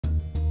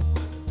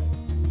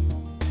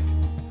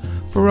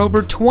For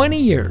over 20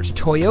 years,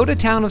 Toyota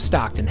Town of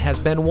Stockton has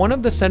been one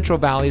of the Central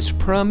Valley's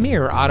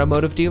premier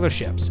automotive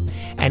dealerships.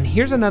 And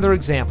here's another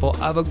example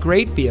of a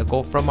great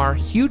vehicle from our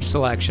huge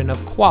selection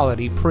of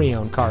quality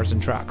pre-owned cars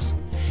and trucks.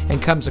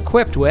 And comes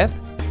equipped with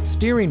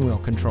steering wheel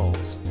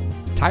controls,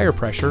 tire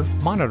pressure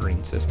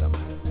monitoring system,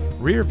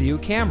 rear view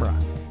camera,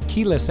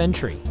 keyless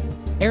entry,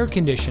 air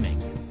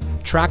conditioning,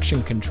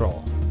 traction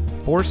control,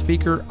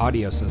 4-speaker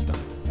audio system,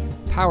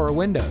 power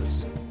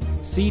windows,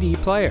 CD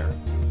player,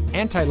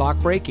 anti-lock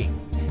braking,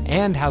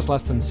 and has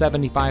less than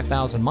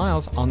 75,000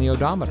 miles on the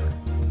odometer.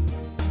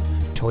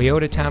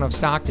 Toyota Town of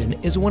Stockton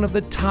is one of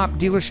the top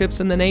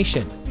dealerships in the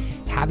nation,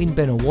 having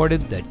been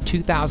awarded the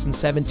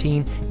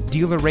 2017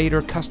 Dealer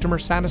Rater Customer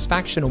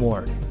Satisfaction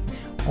Award.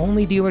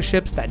 Only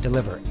dealerships that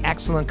deliver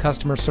excellent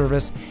customer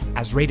service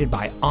as rated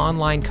by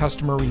online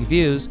customer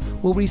reviews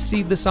will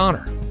receive this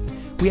honor.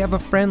 We have a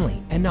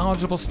friendly and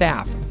knowledgeable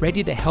staff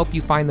ready to help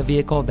you find the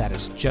vehicle that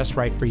is just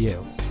right for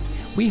you.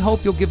 We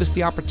hope you'll give us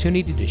the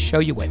opportunity to show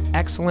you what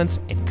excellence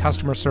in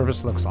customer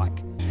service looks like.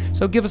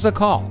 So give us a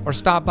call or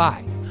stop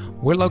by.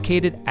 We're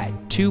located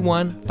at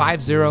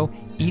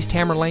 2150 East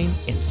Hammer Lane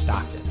in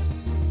Stockton.